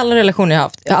i alla relationer jag har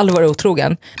haft, jag har aldrig varit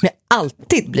otrogen, men jag har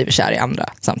alltid blivit kär i andra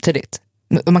samtidigt.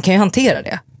 Man kan ju hantera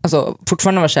det. Alltså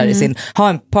fortfarande vara kär i sin, ha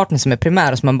en partner som är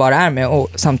primär och som man bara är med och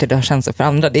samtidigt ha känslor för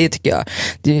andra, det tycker jag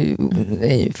det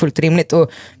är fullt rimligt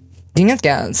och det är en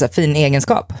ganska så här, fin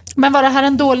egenskap. Men var det här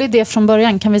en dålig idé från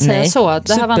början, kan vi säga så?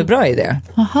 Det här superbra var idé.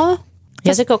 Aha.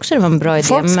 Jag tycker också det var en bra idé.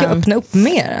 Folk ska öppna upp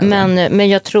mer. Men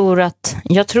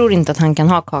jag tror inte att han kan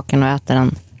ha kakan och äta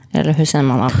den. Eller hur säger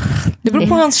man? Det beror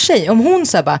på hans tjej. Om hon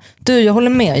säger bara, du jag håller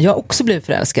med, jag har också blivit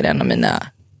förälskad i en av mina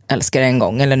älskar en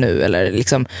gång eller nu, eller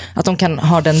liksom att de kan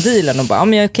ha den dealen och bara,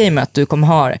 men jag är okej med att du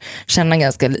kommer känna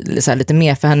ganska så här, lite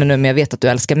mer för henne nu, men jag vet att du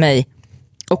älskar mig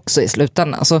också i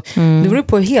slutändan. Alltså, det beror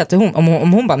på helt om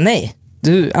hon bara, nej,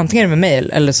 du antingen är det med mig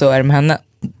eller så är det med henne,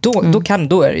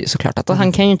 då är det ju såklart att och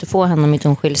han kan ju inte få henne om inte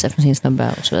hon skiljer sig från sin snubbe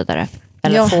och så vidare.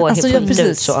 Eller få alltså,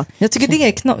 precis så. Jag tycker det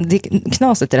är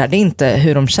knaset i det här. Det är inte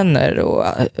hur de känner och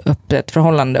öppet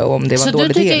förhållande och om det var en dålig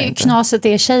del. Så du tycker knaset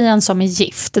är tjejen som är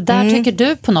gift. Där tycker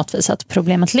du på något vis att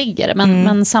problemet ligger.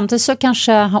 Men samtidigt så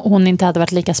kanske hon inte hade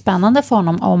varit lika spännande för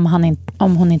honom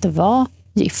om hon inte var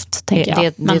gift, tänker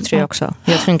jag. Det tror jag också.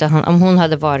 Jag tror inte att om hon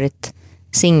hade varit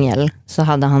singel så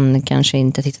hade han kanske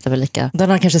inte tittat över lika. Då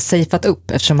hade han kanske safeat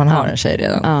upp eftersom han har en tjej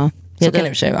redan. Ja. Så kan det i och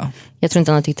för sig vara. Jag tror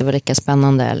inte han tyckte det var lika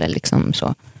spännande eller liksom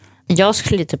så. Jag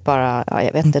skulle typ bara,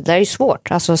 jag vet inte, det är ju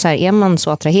svårt. Alltså så här, är man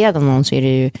så attraherad av någon så är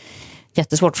det ju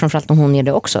jättesvårt, framförallt om hon är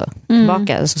det också.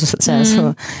 Tillbaka,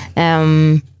 så.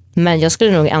 Men jag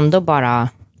skulle nog ändå bara...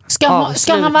 Ska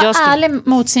han vara ärlig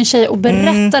mot sin tjej och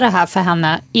berätta det här för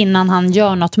henne innan han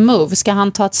gör något move? Ska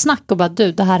han ta ett snack och bara,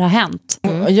 du, det här har hänt?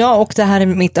 Ja, och det här är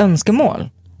mitt önskemål.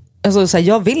 Alltså, så här,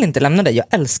 jag vill inte lämna dig, jag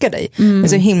älskar dig. Jag är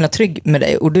så himla trygg med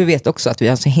dig och du vet också att vi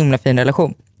har en så himla fin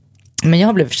relation. Men jag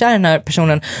har blivit kär i den här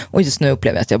personen och just nu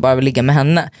upplever jag att jag bara vill ligga med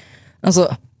henne.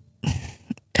 Alltså,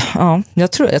 ja,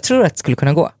 jag tror att det skulle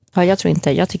kunna gå. Ja, jag tror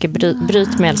inte. Jag tycker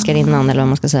bryt med älskarinnan, eller vad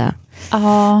man ska säga.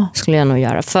 Skulle jag nog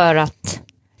göra, för att...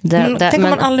 Tänk om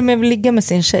man aldrig mer vill ligga med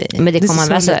sin tjej. Men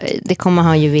det kommer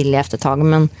han ju vilja efter ett tag.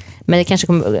 Men det kanske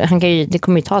det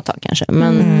kommer ju ta ett tag kanske.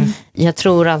 Men jag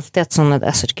tror alltid att sådana,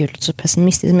 alltså gud, så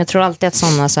pessimistiskt, men jag tror alltid att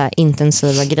sådana så här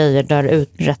intensiva grejer dör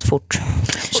ut rätt fort.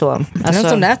 Så, alltså,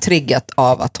 som är triggat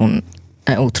av att hon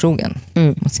är otrogen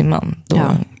mot sin man. Då...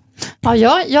 Ja,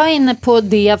 jag är inne på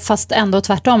det, fast ändå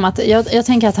tvärtom. Att jag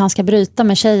tänker att han ska bryta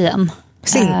med tjejen.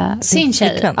 Sin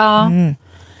tjej. Ja.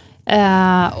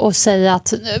 Och säga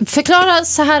att, förklara,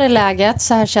 så här är läget,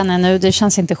 så här känner jag nu, det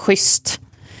känns inte schysst.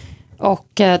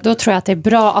 Och då tror jag att det är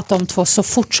bra att de två så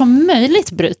fort som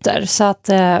möjligt bryter. Så att,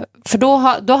 för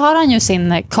då har han ju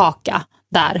sin kaka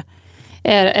där.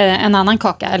 En annan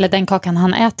kaka, eller den kakan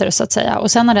han äter så att säga.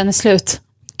 Och sen när den är slut,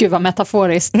 gud vad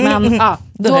metaforiskt, men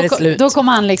då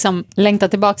kommer han liksom längta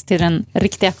tillbaka till den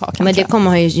riktiga kakan. Men det kommer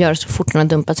han ju göra så fort han har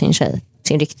dumpat sin tjej.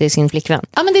 Sin flickvän.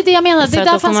 Ja, men det är det jag menar. Det är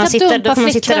därför han ska dumpa flickvän. Då får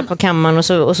man sitta där på kammaren och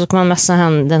så ska man messa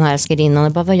den här älskarinnan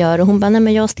och bara, vad gör du? Hon bara, nej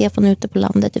men jag och Stefan är ute på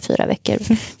landet i 4 veckor.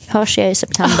 Hörs jag i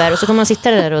september. Och så kommer man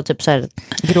sitta där och typ så här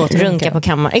runka på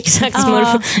kammaren. Exakt,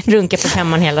 runka på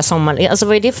kammaren hela sommaren. Alltså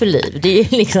vad är det för liv? Det är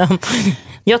liksom...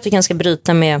 Jag tycker han ska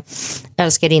bryta med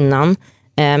älskarinnan.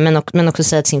 Men också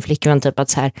säga till sin flickvän typ att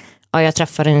så här, ja, jag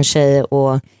träffar en tjej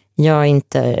och jag är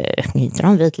inte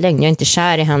en vit längd. Jag är inte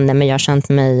kär i henne, men jag har känt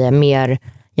mig mer...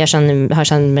 har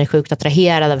känt mig sjukt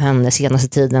attraherad av henne senaste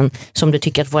tiden. Så om du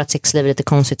tycker att vårt sexliv är lite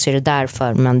konstigt så är det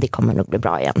därför, men det kommer nog bli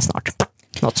bra igen snart.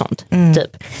 Något sånt,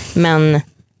 typ. Men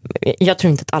jag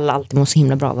tror inte att alla alltid måste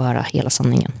himla bra att höra hela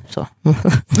sanningen. Så.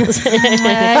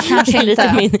 Nej, kanske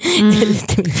inte.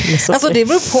 Lite min filosofi. Alltså det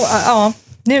beror på... Ja,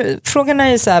 frågan är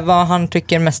ju så här, vad han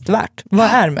tycker mest värt. Vad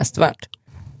är mest värt?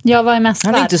 Ja, vad är mest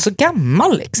Han är värt? inte så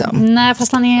gammal liksom. Nej,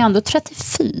 fast han är ju ändå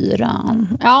 34.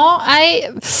 Ja, nej.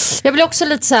 Jag blir också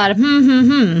lite så här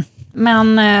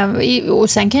Men och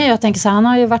sen kan jag tänka så här, han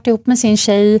har ju varit ihop med sin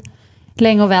tjej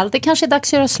länge och väl. Det kanske är dags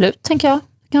att göra slut, tänker jag.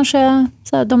 Kanske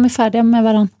så här, de är färdiga med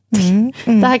varandra.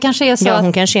 Det här kanske är så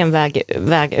hon kanske är en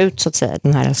väg ut så att säga,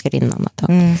 den här älskarinnan.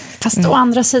 Fast å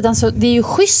andra sidan så det är ju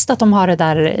schysst att de har det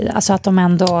där, alltså att de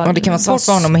ändå... Och det kan vara svårt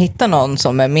för honom att hitta någon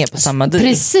som är med på samma deal.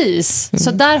 Precis,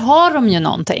 så där har de ju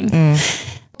någonting.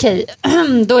 Okej,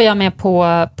 då är jag med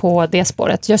på det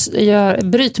spåret. Jag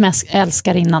bryt med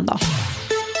älskarinnan då.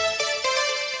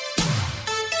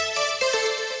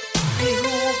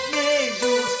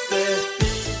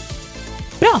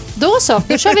 Bra, då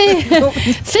kör vi.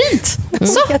 Fint.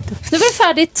 Så, nu är det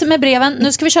färdigt med breven.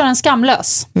 Nu ska vi köra en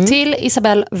skamlös till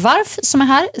Isabelle Warf som är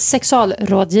här,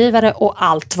 sexualrådgivare och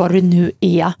allt vad det nu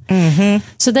är.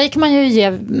 Så dig kan man ju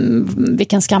ge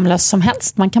vilken skamlös som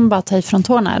helst. Man kan bara ta ifrån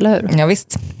tårna, eller hur? Ja,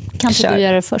 visst. Kan inte du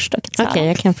göra det först? Okej,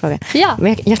 jag kan fråga. Ja.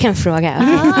 Jag kan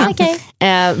fråga. Okay.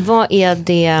 Vad är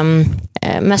det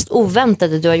mest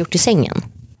oväntade du har gjort i sängen?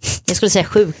 Jag skulle säga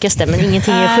sjukaste, men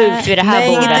ingenting är sjukt vid det här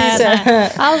bordet. Nej.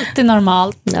 Allt är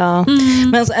normalt. Ja.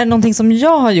 Men alltså, är det någonting som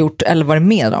jag har gjort eller varit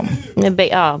med om?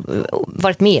 Ja,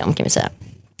 varit med om kan vi säga.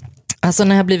 Alltså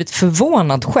när jag har blivit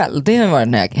förvånad själv, det har varit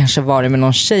när jag kanske varit med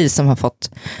någon tjej som har fått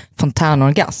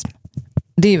fontänorgasm.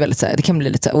 Det är ju väldigt så här, det kan bli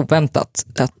lite så här oväntat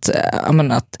att med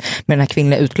den här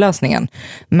kvinnliga utlösningen.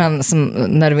 Men som,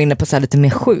 när du är inne på så här lite mer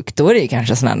sjukt, då är det ju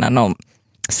kanske sån här när någon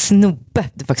snubbe,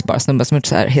 det är faktiskt bara snubbe som är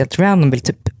så här helt random vill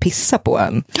typ pissa på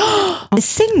en i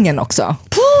sängen också.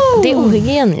 Det är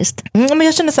ohygieniskt. Men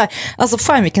jag känner så här, alltså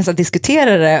fine, vi kan så här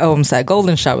diskutera det om så här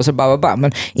golden showers och bara,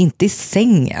 men inte i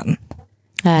sängen.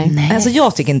 Nej. Alltså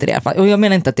jag tycker inte det i alla fall. Och jag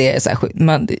menar inte att det är så här sjukt.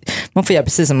 Man får göra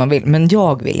precis som man vill. Men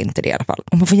jag vill inte det i alla fall.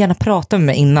 Och man får gärna prata med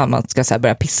mig innan man ska så här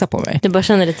börja pissa på mig. Du bara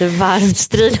känner lite varm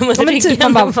strid mot ryggen. Typ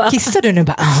man bara, kissar du nu?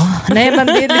 Nej, men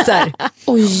det är lite så här.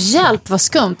 Hjälp, vad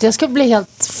skumt. Jag ska bli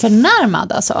helt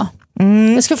förnärmad alltså.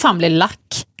 Jag ska fan bli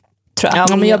lack. Ja,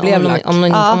 men jag blev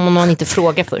om någon inte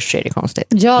frågar först så är det konstigt.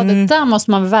 Ja, det där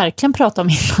måste man verkligen prata om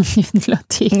innan.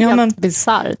 Det är helt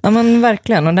bizarrt. Ja, men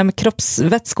verkligen. Och det här med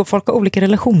kroppsvätskor, folk har olika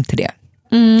relation till det.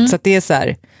 Så att det är så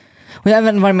här. Och jag har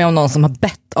även varit med om någon som har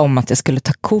bett om att jag skulle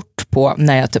ta kort på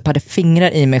när jag typ hade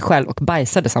fingrar i mig själv och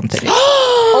bajsade samtidigt.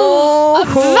 Va?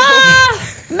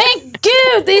 Men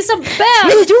gud, det är så bad.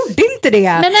 Men jag gjorde inte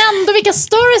det. Men ändå, vilka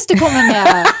stories du kommer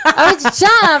med.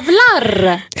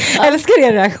 Jävlar. Jag älskar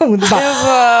er reaktion.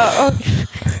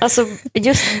 Alltså,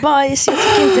 just bajs, jag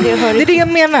tycker inte det hör. Det är det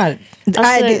jag menar.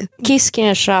 Alltså, kiss kan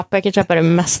jag kan köpa det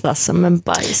mesta som en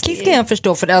bajs. Kiss kan jag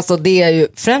förstå, för alltså, det är ju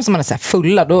främst om man är så här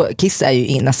fulla, då kiss är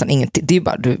ju nästan ingenting. Det är ju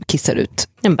bara du kissar ut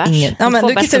en bärs. Ja, men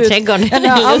du kissar ut trädgården.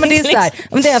 Ja, men det är så här,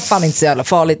 men det är fan inte så jävla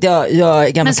farligt. Jag är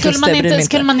gammal. Men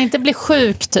skulle man inte bli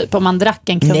sjuk typ om man drack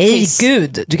en klubb kiss? Nej,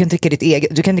 gud. Du kan dricka ditt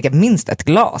eget. Du kan dricka minst ett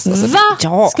glas. Alltså, va?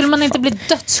 Ja, skulle man inte bli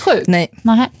dödssjuk? Nej.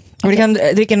 Okay. Du kan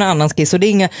dricka en annan kiss och det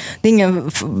är inga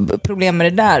problem med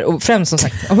det där. Och främst som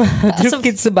sagt, om man har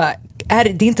druckit så bara det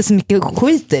är inte så mycket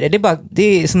skit i det.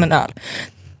 Det är som en öl.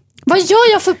 Vad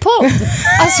gör jag för podd?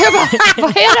 Alltså jag bara,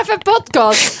 vad är det för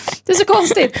podcast? Det är så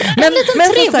konstigt. Men en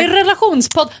liten trevlig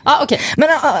relationspodd. Okay. Men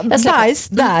bajs,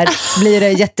 där blir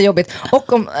det jättejobbigt. Och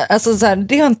alltså, så här,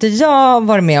 det har inte jag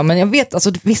varit med om. Men jag vet,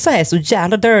 alltså, vissa är så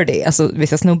jävla dirty. Alltså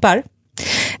vissa snubbar.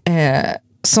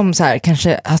 Som så här,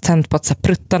 kanske har tänt på att så här,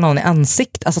 prutta någon i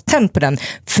ansiktet. Alltså tänt på den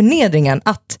förnedringen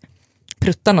att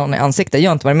prutta någon i ansiktet. Jag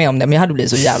har inte varit med om det, men jag hade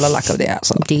blivit så jävla lack av det.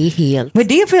 Alltså. Det är helt... Vad är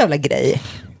det för jävla grej?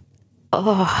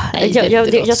 Nej,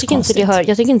 jag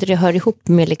tycker inte det hör ihop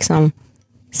med liksom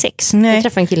sex. Nej. Jag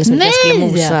träffade en kille som jag skulle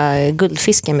mosa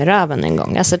guldfisken med röven en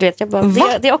gång. Alltså, du vet, jag bara,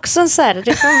 det är också en så här...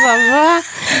 Det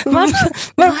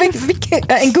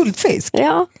bara, en guldfisk?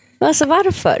 Ja. Alltså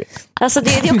varför? Alltså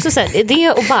det är också så här,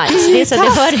 det och bajs. Det är så här,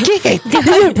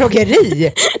 det hör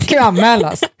djurplågeri. Ska ju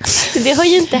anmälas. Det hör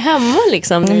ju inte hemma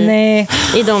liksom. Nej.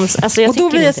 I de, alltså jag och då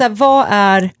blir det så här, vad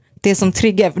är det som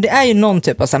triggar? För det är ju någon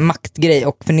typ av så här maktgrej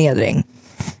och förnedring.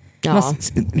 Ja.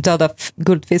 Döda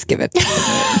guldfiskar, vet jag.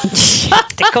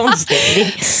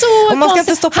 Jättekonstigt. Så och man ska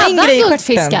inte stoppa in grejer i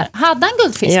stjärten. Hade han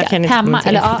guldfiskar hemma?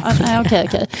 Eller,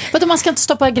 okej. Men man ska inte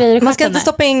stoppa grejer i stjärten? Man ska inte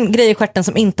stoppa in grejer i stjärten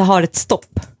som inte har ett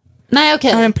stopp. Nej,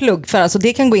 okej. Har en plugg, för alltså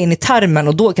det kan gå in i tarmen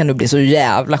och då kan du bli så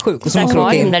jävla sjuk. Och så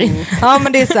ja,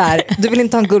 men det är så här, du vill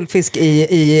inte ha en guldfisk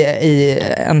i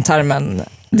en tarmen.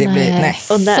 Det blir, nej.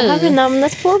 Och där har vi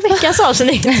namnet på veckans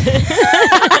avsnitt.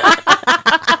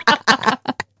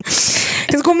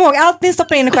 Jag ska komma ihåg, allt ni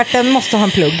stoppar in i stjärten måste ha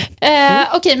en plugg.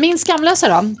 Okej, min skamlösa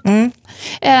då.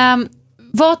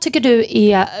 Vad tycker du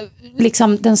är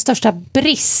liksom den största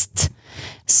brist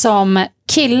som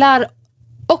killar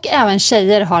och även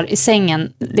tjejer har i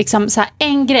sängen? Liksom så här,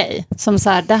 en grej som så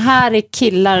här, det här är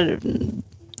killar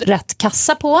rätt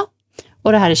kassa på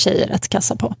och det här är tjejer rätt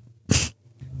kassa på.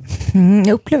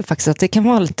 Jag upplever faktiskt att det kan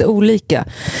vara lite olika.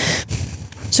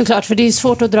 Såklart, för det är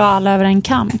svårt att dra alla över en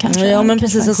kam kanske. Ja, men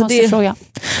precis. Alltså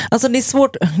det är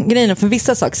svårt. Grejen för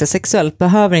vissa saker, sexuellt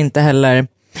behöver inte heller...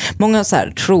 Många så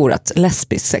här tror att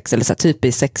lesbisk sex eller så här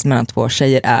typiskt sex mellan två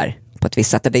tjejer är på ett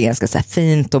visst sätt. Det är ganska så här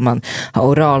fint och man har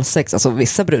oralsex. Alltså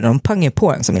vissa brudar, de pangar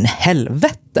på en som in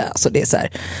helvete. Alltså det är så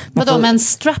här... Vadå, med en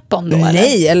strap-on då?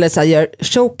 Nej, eller så här gör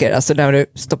choker. Alltså där du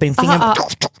stoppar in fingrar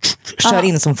kör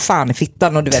in som fan i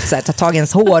fittan och du vet så här, tar tag i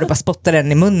ens hår och bara spottar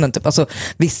den i munnen typ. Alltså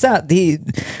vissa,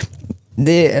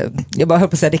 jag bara höll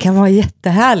på att säga, det kan vara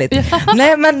jättehärligt.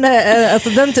 Nej men alltså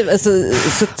den typ så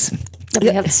jag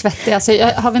blir helt svettig. Alltså,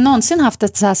 har vi någonsin haft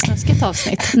ett så här snuskigt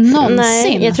avsnitt? Någonsin?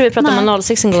 Nej, jag tror vi pratade om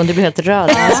analsex en gång. Du blir helt röd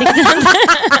i ansiktet.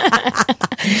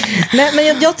 Nej, men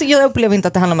jag upplever inte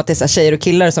att det handlar om att det är så här tjejer och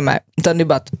killar som är, utan det är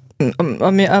bara att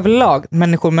överlag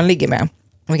människor man ligger med,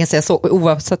 vi kan säga så,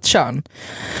 oavsett kön.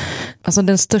 Alltså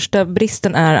den största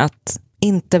bristen är att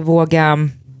inte våga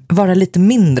vara lite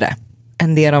mindre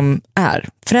än det de är.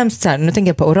 Främst så här, nu tänker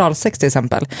jag på oralsex till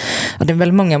exempel. Och det är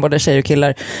väldigt många, både tjejer och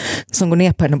killar, som går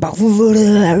ner på en och bara,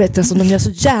 vet du, så de gör så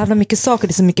jävla mycket saker,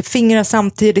 det är så mycket fingrar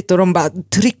samtidigt och de bara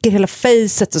trycker hela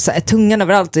facet och så här, tungan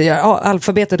överallt och gör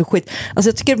alfabetet och skit. Alltså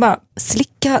jag tycker bara,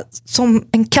 slicka som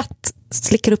en katt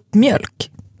slickar upp mjölk.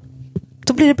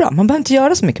 Då blir det bra, man behöver inte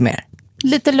göra så mycket mer.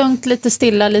 Lite lugnt, lite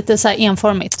stilla, lite så här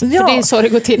enformigt. Ja. För det är så det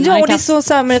går till. Ja, och det är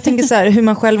så här, men jag tänker så här, hur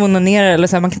man själv onanerar eller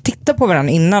så här, man kan titta på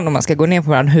varandra innan om man ska gå ner på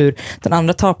varandra, hur den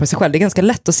andra tar på sig själv. Det är ganska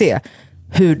lätt att se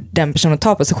hur den personen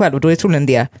tar på sig själv och då är det troligen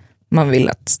det man vill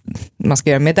att man ska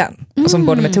göra med den. Alltså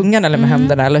både med tungan eller med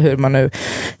händerna eller hur man nu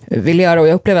vill göra. Och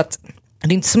jag upplever att det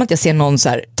är inte som att jag ser någon så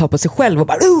här ta på sig själv och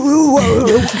bara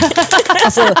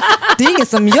alltså, det är ingen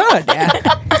som gör det.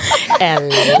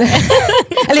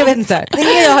 Eller jag vet inte. Det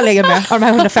är ingen jag har legat med av de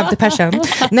här 150 personer.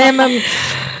 Nej, men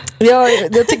jag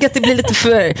tycker att det blir lite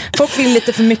för... Folk vill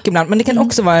lite för mycket ibland. Men det kan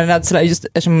också vara en rädsla, just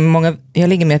eftersom många jag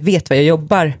ligger med vet vad jag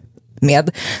jobbar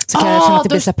med, så kan jag känna att det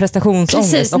blir så här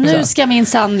prestationsångest. Precis, också. Nu ska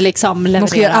minsann liksom leverera. De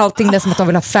ska göra allting, det är som att de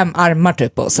vill ha 5 armar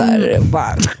typ och så här,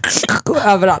 bara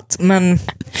överallt. Men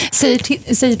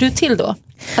säger du till då?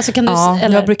 Alltså kan du,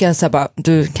 eller? Jag brukar säga bara,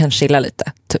 du kan chilla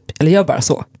lite typ. Eller gör bara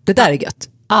så, det där är gött.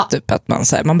 Typ att man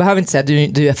säger, man behöver inte säga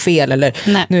du är fel eller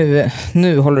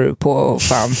nu håller du på och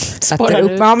fan sätter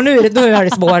upp. Ja, men nu har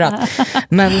det spårat.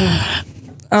 Men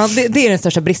ja, det är den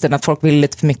största bristen, att folk vill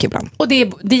lite för mycket ibland. Och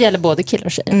det gäller både killar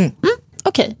och tjejer.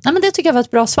 Okej. Nej, men det tycker jag var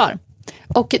ett bra svar.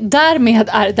 Och därmed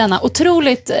är denna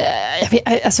otroligt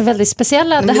alltså väldigt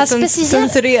speciella, det här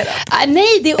censurerat.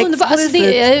 Nej, det är underbart. Alltså,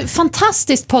 det är ett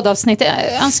fantastiskt poddavsnitt.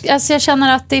 Alltså, jag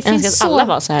känner att det finns så... alla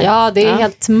var så här. Ja, det är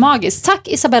helt magiskt. Tack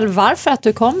Isabel Var för att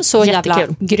du kom. Så jävla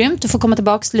grymt. Du får komma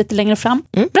tillbaka lite längre fram.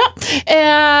 Bra.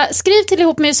 Skriv till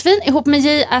ihop med Josefin,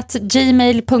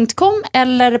 ihopmedj@gmail.com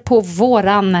eller på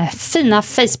våran fina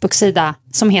Facebook-sida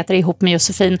som heter Ihop med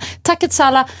Josefin. Tack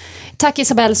Etsala. Tack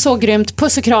Isabel, så grymt.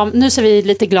 Puss och kram. Nu ser vi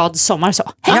lite glad sommar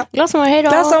så. Hej. Ja, glad sommar, hej då.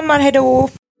 Glad sommar, hej då.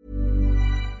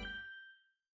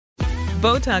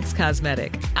 Botox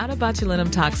Cosmetic, out of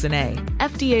botulinum toxin A,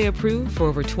 FDA approved for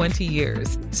over 20 years.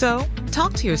 So,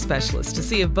 talk to your specialist to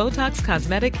see if Botox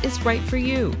Cosmetic is right for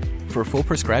you. For full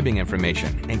prescribing information,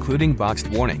 including boxed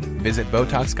warning, visit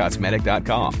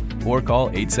BotoxCosmetic.com or call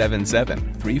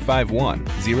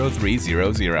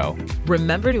 877-351-0300.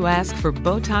 Remember to ask for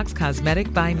Botox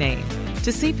Cosmetic by name.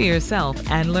 To see for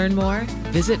yourself and learn more,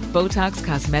 visit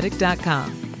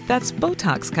BotoxCosmetic.com. That's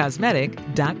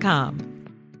BotoxCosmetic.com.